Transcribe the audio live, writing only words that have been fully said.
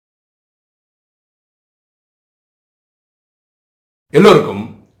எல்லோருக்கும்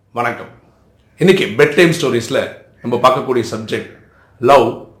வணக்கம். இன்னைக்கு பெட் டைம் ஸ்டோரிஸ்ல நம்ம பார்க்கக்கூடிய சப்ஜெக்ட் லவ்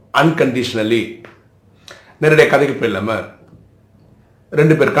அன்கண்டிஷனலி. நேரடியாக கதைக்கு போயிடலாம,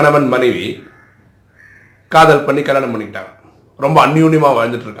 ரெண்டு பேர் கணவன் மனைவி காதல் பண்ணி கல்யாணம் பண்ணிக்கிட்டாங்க. ரொம்ப அந்யூன்யமாக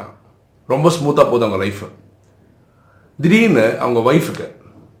வாழ்ந்துட்டு இருக்காங்க. ரொம்ப ஸ்மூத்தாக போகுது அவங்க லைஃப். திடீர்னு அவங்க ஒய்ஃபுக்கு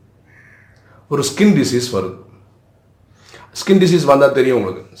ஒரு ஸ்கின் டிசீஸ் வருது. ஸ்கின் டிசீஸ் வந்தால் தெரியும்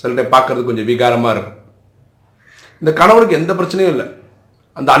உங்களுக்கு, சில டைம் பார்க்கறது கொஞ்சம் விகாரமாக இருக்கும். இந்த கணவனுக்கு எந்த பிரச்சனையும் இல்லை,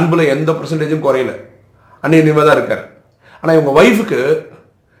 அந்த அன்புல எந்த பர்சன்டேஜும் குறையல, அந்நியமாக தான் இருக்கார். ஆனால் இவங்க ஒய்ஃபுக்கு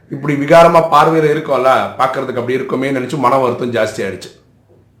இப்படி விகாரமாக பார்வையில் இருக்கும்ல, பார்க்கறதுக்கு அப்படி இருக்குமே நினச்சி மன வருத்தம் ஜாஸ்தி ஆயிடுச்சு.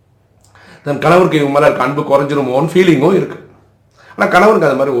 தன் கணவருக்கு இவங்க மேலே இருக்க அன்பு குறைஞ்சிருமோன்னு ஃபீலிங்கும் இருக்கு. ஆனால் கணவனுக்கு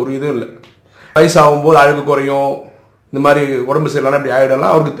அது மாதிரி ஒரு இதுவும் இல்லை. வயசாகும்போது அழகு குறையும், இந்த மாதிரி உடம்பு சரியில்லைன்னா அப்படி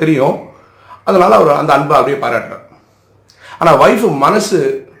ஆகிடலாம் அவருக்கு தெரியும். அதனால அவர் அந்த அன்பை அப்படியே பாராட்டுறார். ஆனால் ஒய்ஃபு மனசு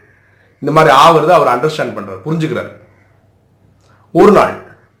இந்த மாதிரி ஆகுறத அவர் அண்டர்ஸ்டாண்ட் பண்றாரு, புரிஞ்சுக்கிறார். ஒரு நாள்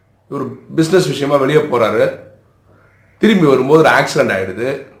ஒரு பிஸ்னஸ் விஷயமா வெளியே போறாரு. திரும்பி வரும்போது ஒரு ஆக்சிடென்ட் ஆயிடுது.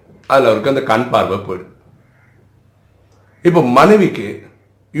 அதில் அவருக்கு அந்த கண் பார்வை போயிடுது. இப்போ மனைவிக்கு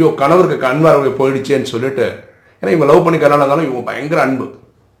ஐயோ கணவருக்கு கண் பார்வை போயிடுச்சேன்னு சொல்லிட்டு, ஏன்னா இவங்க லவ் பண்ணி கல்யாணம் இருந்தாலும் இவங்க பயங்கர அன்பு,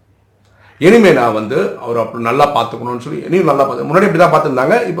 இனிமே நான் அவர் அப்படி நல்லா பார்த்துக்கணும்னு சொல்லி இனியும் நல்லா பார்த்து, முன்னாடி இப்படி தான்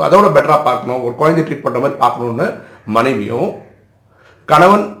பார்த்துருந்தாங்க, இப்போ அதோட பெட்டராக பார்க்கணும், ஒரு குழந்தை ட்ரீட் பண்ணுற மாதிரி பார்க்கணும்னு மனைவியும்,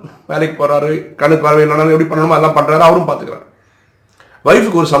 கணவன் வேலைக்கு போறாரு, கணக்கு பார்வை இல்லைனாலும் எப்படி பண்ணணுமோ அதெல்லாம் பண்றாரு, அவரும் பார்த்துக்கிறார்.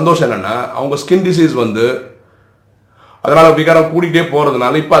 ஒய்ஃபுக்கு ஒரு சந்தோஷம் என்னன்னா, அவங்க ஸ்கின் டிசீஸ் அதனால விகாரம் கூட்டிகிட்டே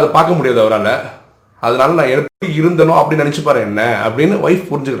போறதுனால இப்போ அதை பார்க்க முடியாது அவரால். அதனால நான் எப்படி இருந்தனோ அப்படின்னு நினைச்சுப்பாரு என்ன அப்படின்னு ஒய்ஃப்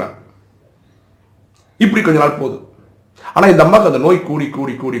புரிஞ்சுக்கிறான். இப்படி கொஞ்ச நாள் போகுது. ஆனால் இந்த அம்மாவுக்கு அந்த நோய் கூடி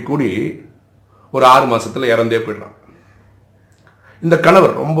கூடி கூடி கூடி ஒரு 6 மாசத்துல இறந்தே போயிடுறான். இந்த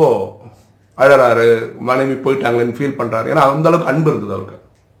கணவர் ரொம்ப அழறாரு, மனைவி போயிட்டாங்களேன்னு ஃபீல் பண்றாரு. ஏன்னா அந்த அளவுக்கு அன்பு இருக்குது அவருக்கு.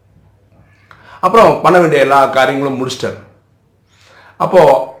 அப்புறம் பண்ண வேண்டிய எல்லா காரியங்களும் முடிச்சிட்டார். அப்போ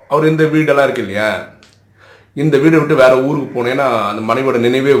அவர் இந்த வீடெல்லாம் இருக்கு இல்லையா, இந்த வீடை விட்டு வேற ஊருக்கு போனேன்னா அந்த மனைவியோட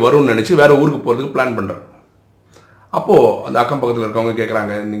நினைவே வரும்னு நினைச்சு வேற ஊருக்கு போறதுக்கு பிளான் பண்றாரு. அப்போ அந்த அக்கம் பக்கத்தில் இருக்கவங்க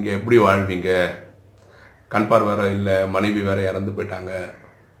கேட்குறாங்க, நீங்க எப்படி வாழ்வீங்க, கண் பார்வை வேற இல்லை, மனைவி வேற இறந்து போயிட்டாங்க.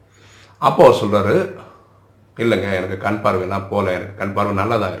 அப்போ அவர் சொல்றாரு, இல்லைங்க எனக்கு கண் பார்வைலாம் போல, எனக்கு கண் பார்வை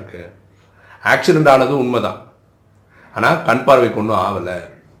நல்லா தான் இருக்கு. ஆக்சிடென்ட் ஆனது உண்மைதான், ஆனால் கண் பார்வைக்கு ஒன்றும் ஆகலை.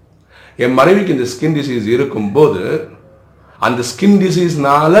 என் மனைவிக்கு இந்த ஸ்கின் டிசீஸ் இருக்கும்போது அந்த ஸ்கின்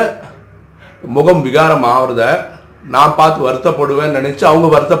டிசீஸ்னால முகம் விகாரம் ஆகிறத நான் பார்த்து வருத்தப்படுவேன்னு நினைச்சு அவங்க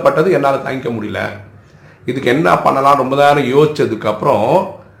வருத்தப்பட்டது என்னால் தாங்கிக்க முடியல. இதுக்கு என்ன பண்ணலாம் ரொம்ப நேரம் யோசிச்சதுக்கு அப்புறம்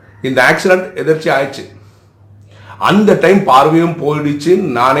இந்த ஆக்சிடென்ட் எதிர்ச்சி ஆயிடுச்சு. அந்த டைம் பார்வையும் போயிடுச்சுன்னு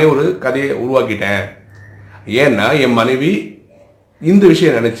நானே ஒரு கதையை உருவாக்கிட்டேன். ஏன்னா என் மனைவி இந்த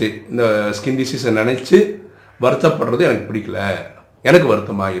விஷயம் நினைச்சு, இந்த ஸ்கின் டிசீஸை நினைச்சு வருத்தப்படுறது எனக்கு பிடிக்கல, எனக்கு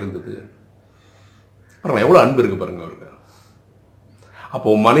வருத்தமாக இருந்தது. பாருங்க எவ்வளோ அன்பு இருக்கு பாருங்க அவருக்கு. அப்போ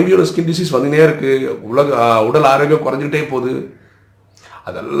மனைவியோட ஸ்கின் டிசீஸ் வந்துனே இருக்கு, உடல் ஆரோக்கியம் குறைஞ்சிக்கிட்டே போகுது.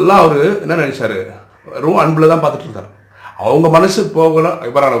 அதெல்லாம் அவரு என்ன நினைச்சாரு, ரொம்ப அன்புல தான் பார்த்துட்டு இருந்தார். அவங்க மனசு போகலாம்.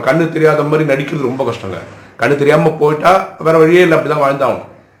 இப்போ கண்ணு தெரியாத மாதிரி நடிக்கிறது ரொம்ப கஷ்டங்க. கண்ணு தெரியாம போயிட்டா வேற வழியே இல்லை, அப்படிதான் வாழ்ந்தாகணும்.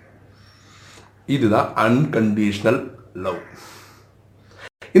 இதுதான் அன்கண்டிஷனல் லவ்.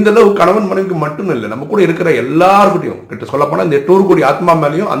 இந்த லவ் கணவன் மனைவிக்கு மட்டும் இல்லை, நம்ம கூட இருக்கிற எல்லாருக்கிட்டையும், கிட்ட சொல்ல போனால் இந்த 800 கோடி ஆத்மா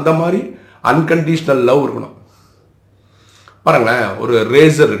மேலேயும் அந்த மாதிரி அன்கண்டிஷனல் லவ் இருக்கணும். பாருங்களேன், ஒரு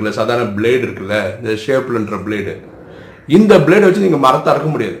ரேசர் இருக்குல்ல, சாதாரண பிளேடு இருக்குல்ல, இந்த ஷேப்லன்ற பிளேடு, இந்த பிளேடை வச்சு நீங்கள் மரத்தை அறுக்க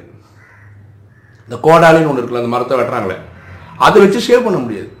முடியாது. இந்த கோடாலின்னு ஒன்று இருக்குல்ல, அந்த மரத்தை வெட்டுறாங்களே, அதை வச்சு ஷேப் பண்ண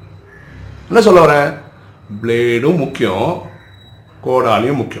முடியாது. என்ன சொல்ல வரேன், பிளேடும் முக்கியம்,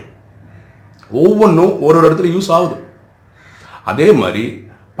 கோடாலியும் முக்கியம். ஒவ்வொன்றும் ஒரு இடத்துல யூஸ் ஆகுது. அதே மாதிரி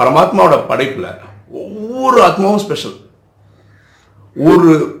பரமாத்மாவோட படைப்புல ஒவ்வொரு ஆத்மாவும் ஸ்பெஷல். ஒரு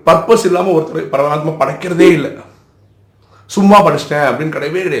பர்பஸ் இல்லாம ஒருத்தர் பரமாத்மா படைக்கிறதே இல்லை. சும்மா படிச்சிட்டேன் அப்படின்னு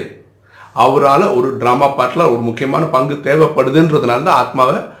கிடையவே கிடையாது. அவரால் ஒரு டிராமா பாட்டில் ஒரு முக்கியமான பங்கு தேவைப்படுதுன்றதுனால தான்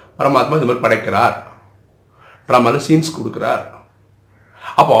ஆத்மாவை பரமாத்மா இந்த மாதிரி படைக்கிறார், டிராமாவில் சீன்ஸ் கொடுக்கிறார்.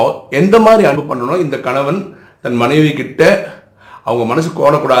 அப்போ எந்த மாதிரி அன்பு பண்ணணும், இந்த கணவன் தன் மனைவி கிட்ட அவங்க மனசு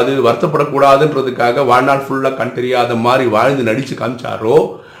கோணக்கூடாது, வருத்தப்படக்கூடாதுன்றதுக்காக வாழ்நாள் ஃபுல்லாக கண் தெரியாத மாதிரி வாழ்ந்து நடிச்சு காமிச்சாரோ,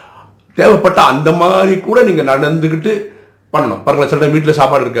 தேவைப்பட்ட அந்த மாதிரி கூட நீங்கள் நடந்துக்கிட்டு பண்ணணும். பாருங்களேன், சில வீட்டில்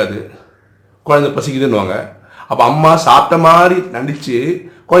சாப்பாடு இருக்காது, குழந்தை பசிக்குதுன்னுவாங்க. அப்போ அம்மா சாப்பிட்ட மாதிரி நடிச்சு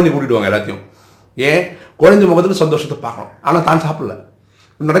குழந்தை கூட்டிடுவாங்க எல்லாத்தையும். ஏன், குழந்தை முகத்தில் சந்தோஷத்தை பார்க்கணும், ஆனால் தான் சாப்பிடல.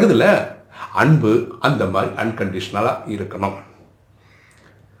 நடக்குது இல்லை, அன்பு அந்த மாதிரி அன்கண்டிஷனலாக இருக்கணும்.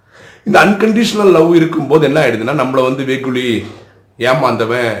 இந்த அன்கண்டிஷனல் லவ் இருக்கும்போது என்ன ஆயிடுதுன்னா, நம்மளை வெகுளி,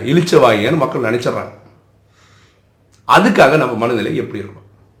 ஏமாந்தவன், இழிச்சவாயின்னு மக்கள் நினைச்சிடறாங்க. அதுக்காக நம்ம மனநிலை எப்படி இருக்கணும்,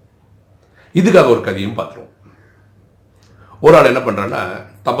 இதுக்காக ஒரு கதையும் பார்த்துருவோம். ஒரு ஆள் என்ன பண்றான்னா,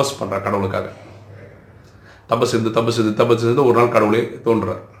 தபஸ் பண்ற கடவுளுக்காக. தபஸ் இருந்து ஒரு நாள் கடவுளே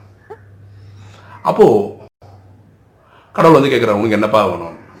தோன்றார். அப்போ கடவுள் வந்து கேட்குறாரு, உனக்கு என்னப்பா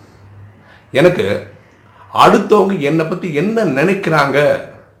வேணும்? எனக்கு அடுத்தவங்க என்னை பற்றி என்ன நினைக்கிறாங்க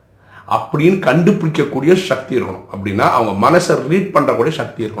அப்படின்னு கண்டுபிடிக்கக்கூடிய சக்தி இருக்கணும். அப்படின்னா அவங்க மனசை ரீட் பண்ணுறக்கூடிய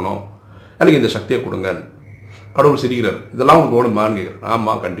சக்தி இருக்கணும். எனக்கு இந்த சக்தியை கொடுங்க. கடவுள் சிரிக்கிறார். இதெல்லாம் உங்களுக்கு வேணுமான்னு கேட்குறேன்.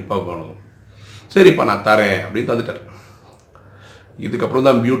 ஆமாம், கண்டிப்பாக வேணும். சரிப்பா நான் தரேன் அப்படின்னு தந்துட்டார். இதுக்கப்புறம்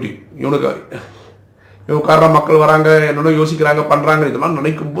தான் பியூட்டி. இவங்க காரணம் மக்கள் வராங்க, என்னோட யோசிக்கிறாங்க, பண்ணுறாங்க. இதெல்லாம்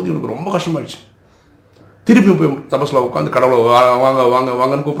நினைக்கும் போது இவனுக்கு ரொம்ப கஷ்டமாயிடுச்சு. திருப்பி போய் தபஸில் உட்காந்து கடவுளை வாங்க வாங்க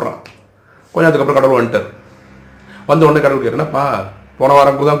வாங்கன்னு கூப்பிட்றான். கொஞ்சம் அதுக்கப்புறம் கடவுள் வந்துட்டார். வந்த உடனே கடவுள் கேட்குறேன்ப்பா, போன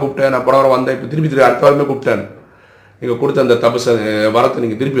வாரம் தான் கூப்பிட்டேன், நான் போன வாரம் வந்தேன், இப்போ திருப்பி அடுத்த வாரமே கூப்பிட்டேன். நீங்கள் கொடுத்த அந்த தபஸை வரத்தை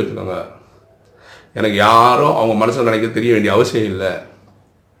நீங்கள் திருப்பி எடுத்துக்கோங்க. எனக்கு யாரும் அவங்க மனசில் நினைக்க தெரிய வேண்டிய அவசியம் இல்லை.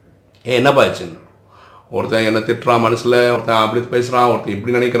 என்னப்பா ஆச்சுன்னு, ஒருத்தன் என்னை திட்டுறான் மனசில், ஒருத்தன் அப்படி பேசுகிறான், ஒருத்தன்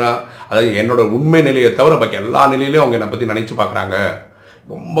இப்படி நினைக்கிறான். அதாவது என்னோட உண்மை நிலையை தவிர பாக்கி எல்லா நிலையிலையும் அவங்க என்னை பற்றி நினச்சி பார்க்குறாங்க.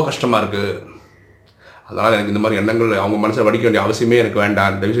 ரொம்ப கஷ்டமாக இருக்குது. அதனால் எனக்கு இந்த மாதிரி எண்ணங்கள் அவங்க மனசில் வடிக்க வேண்டிய அவசியமே எனக்கு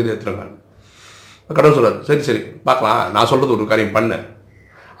வேண்டாம், இந்த விஷயத்தை எடுத்துருங்க. கடவுள் சொல்கிறார், சரி சரி பார்க்கலாம், நான் சொல்கிறது ஒரு காரியம் பண்ணு,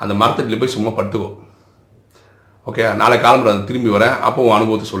 அந்த மரத்தடியில் போய் சும்மா படுத்துக்கோ, ஓகே, நாளை காலம்புற திரும்பி வரேன், அப்போ உன்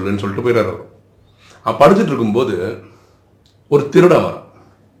அனுபவத்தை சொல்லுன்னு சொல்லிட்டு போயிடுறாரு. அவன் படுத்துட்டு இருக்கும்போது ஒரு திருடன் வரும்.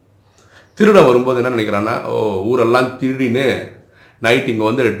 திருடன் வரும்போது என்ன நினைக்கிறான்னா, ஓ ஊரெல்லாம் திருடின்னு நைட் இங்கே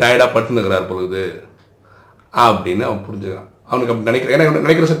வந்து டயர்டாக படுத்துனுக்கிறார் பொழுது அப்படின்னு அவன் புரிஞ்சுக்கிறான். அவனுக்கு அப்படி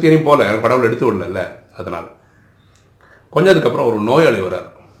நினைக்கிற சக்தி எதையும் போல எனக்கு கடவுள் எடுத்து விடல. அதனால் கொஞ்சம் அதுக்கப்புறம் ஒரு நோயாளி வர்றார்.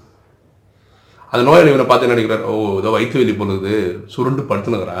 அந்த நோயாளி இவனை பார்த்து என்ன நினைக்கிறார், ஓ ஏதோ வயிற்று வெளி பொழுது சுருண்டு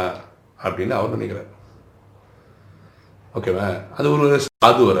படுத்துனுங்கிறான் அப்படின்னு அவர் நினைக்கிறார். ஓகேவா? அது ஒரு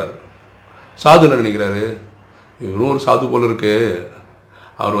சாது வர்றார். சாது என்ன நினைக்கிறாரு, இவரும் ஒரு சாது போல இருக்கு,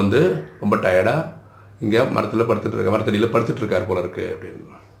 அவர் வந்து ரொம்ப டயர்டாக இங்கே மரத்தடியில் படுத்துட்டு இருக்கார் போல இருக்கு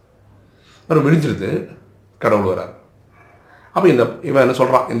அப்படின்னு. அவர் விழிஞ்சிருது. கடவுள் வர்றார். அப்போ இவன் என்ன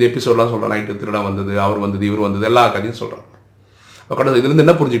சொல்கிறான், இந்த எபிசோட்லாம் சொல்கிறான், நைட்டு திருடா வந்தது, அவர் வந்தது, இவர் வந்தது, எல்லா கதையும் சொல்கிறான். கடவுள் இதுலேருந்து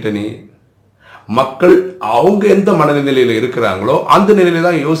என்ன புரிஞ்சுக்கிட்ட நீ, மக்கள் அவங்க எந்த மனநிலையில் இருக்கிறாங்களோ அந்த நிலையில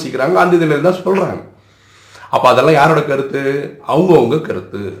தான் யோசிக்கிறாங்க, அந்த நிலையில தான் சொல்கிறாங்க. அப்போ அதெல்லாம் யாரோட கருத்து? அவங்கவுங்க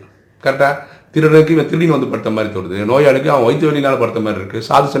கருத்து. கரெக்டாக? திருடனுக்கு இவன் திருடின்னு வந்து படுத்த மாதிரி தோணுது, நோயாளிக்கு அவன் வயிற்று வலினால படுத்த மாதிரி இருக்குது,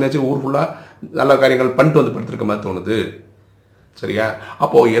 சாது சனியாச்சு ஊர் ஃபுல்லாக நல்ல காரியங்கள் பண்ணிட்டு வந்து படுத்திருக்க மாதிரி தோணுது. சரியா?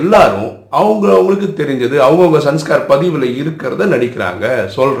 அப்போ எல்லாரும் அவங்களுக்கு தெரிஞ்சது அவங்கவுங்க சன்ஸ்கார் பதிவில் இருக்கிறத நடிக்கிறாங்க,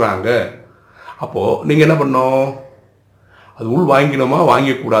 சொல்றாங்க. அப்போ நீங்க என்ன பண்ணணும், அது உள் வாங்கினோமா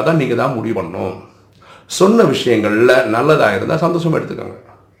வாங்கக்கூடாதான் நீங்க தான் முடிவு பண்ணணும். சொன்ன விஷயங்கள்ல நல்லதா இருந்தா சந்தோஷமா எடுத்துக்கோங்க.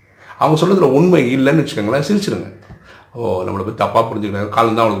 அவங்க சொல்றதுல உண்மை இல்லைன்னு வச்சுக்கோங்களேன், சிரிச்சிருங்க. ஓ நம்மளை போய் தப்பா புரிஞ்சுக்கிறாங்க,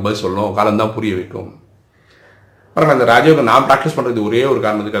 காலம் தான் அவங்களுக்கு பதில் சொல்லணும், காலம் தான் புரிய வைக்கும். பாருங்க, அந்த ராஜயோகம் நான் ப்ராக்டிஸ் பண்றது ஒரே ஒரு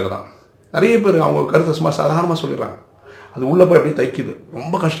காரணத்துக்காக தான். நிறைய பேர் அவங்க கருத்தை சும்மா சாதாரணமாக சொல்லிடுறாங்க, அது உள்ளே போய் அப்படியே தைக்குது,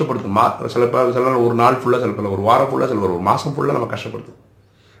 ரொம்ப கஷ்டப்படுது. சில பேர் ஒரு நாள் ஃபுல்லாக, சில பேர் ஒரு வாரம் ஃபுல்லாக, சில பேர் ஒரு மாதம் ஃபுல்லாக நம்ம கஷ்டப்படுது.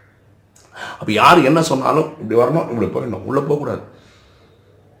 அப்போ யார் என்ன சொன்னாலும் இப்படி வரணும், இப்படி போயிடணும், உள்ளே போகக்கூடாது.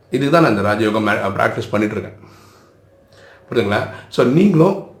 இதுக்கு தான் நான் இந்த ராஜயோகம் ப்ராக்டிஸ் பண்ணிட்டுருக்கேன். புரியுதுங்களா? ஸோ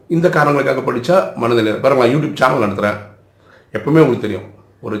நீங்களும் இந்த காரணங்களுக்காக படித்தா மனதில் பாருங்களா, யூடியூப் சேனல் நடத்துகிறேன். எப்பவுமே உங்களுக்கு தெரியும்,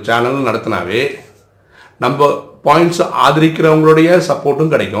 ஒரு சேனல் நடத்தினாவே நம்ம பாயிண்ட்ஸ் ஆதரிக்கிறவங்களுடைய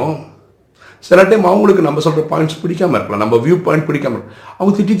சப்போர்ட்டும் கிடைக்கும். சில டைம் அவங்களுக்கு நம்ம சொல்கிற பாயிண்ட்ஸ் பிடிக்காமல் இருக்கலாம், நம்ம வியூ பாயிண்ட் பிடிக்காமல் இருக்கலாம்,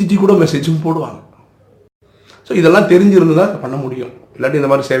 அவங்க திட்டி கூட மெசேஜும் போடுவாங்க. ஸோ இதெல்லாம் தெரிஞ்சிருந்து தான் பண்ண முடியும், இல்லாட்டி இந்த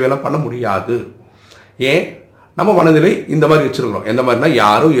மாதிரி சேவையெல்லாம் பண்ண முடியாது. ஏன், நம்ம மனதிலே இந்த மாதிரி வச்சுருக்கிறோம். எந்த மாதிரினா,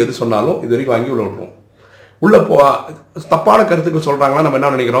 யாரும் எது சொன்னாலும் இது வரைக்கும் வாங்கி உள்ள விட்டுருவோம். உள்ளே தப்பான கருத்துக்கள் சொல்கிறாங்களா, நம்ம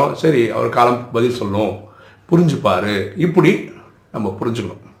என்ன நினைக்கிறோம், சரி அவர் காலம் பதில் சொல்லணும், புரிஞ்சுப்பார், இப்படி நம்ம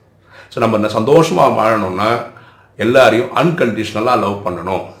புரிஞ்சுக்கணும். ஸோ நம்ம சந்தோஷமாக வாழணும்னா எல்லாரையும் அன்கண்டிஷனலாக லவ்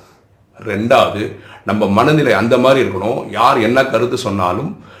பண்ணணும். ரெண்டாவது, நம்ம மனநிலை அந்த மாதிரி இருக்கணும், யார் என்ன கருத்து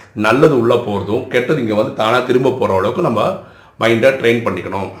சொன்னாலும் நல்லது உள்ளே போகிறதும் கெட்டது இங்கே வந்து தானாக திரும்ப போகிற அளவுக்கு நம்ம மைண்டை ட்ரெயின்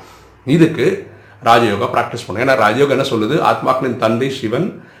பண்ணிக்கணும். இதுக்கு ராஜயோகா ப்ராக்டிஸ் பண்ணணும். ஏன்னா ராஜயோகா என்ன சொல்லுது, ஆத்மாக்களின் தந்தை சிவன்,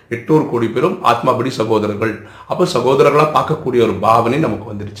 800 கோடி பேரும் ஆத்மாபடி சகோதரர்கள். அப்போ சகோதரர்களாக பார்க்கக்கூடிய ஒரு பாவனை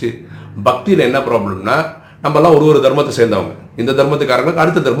நமக்கு வந்துடுச்சு. பக்தியில் என்ன ப்ராப்ளம்னா, நம்மலாம் ஒரு தர்மத்தை சேர்ந்தவங்க, இந்த தர்மத்துக்காரங்களுக்கு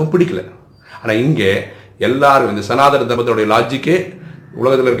அடுத்த தர்மம் பிடிக்கல. ஆனால் இங்கே எல்லாரும் இந்த சனாதன தர்மத்தோடைய லாஜிக்கே,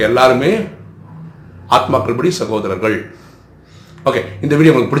 உலகத்தில் இருக்க எல்லாருமே ஆத்மாக்கள் படி சகோதரர்கள். ஓகே, இந்த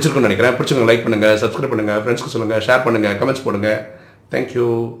வீடியோ உங்களுக்கு பிடிச்சிருக்குன்னு நினைக்கிறேன். பிடிச்சிருங்க லைக் பண்ணுங்க, சப்ஸ்கிரைப் பண்ணுங்க, ஃப்ரெண்ட்ஸ்க்கு சொல்லுங்க, ஷேர் பண்ணுங்க, கமெண்ட்ஸ் போடுங்க. தேங்க்யூ.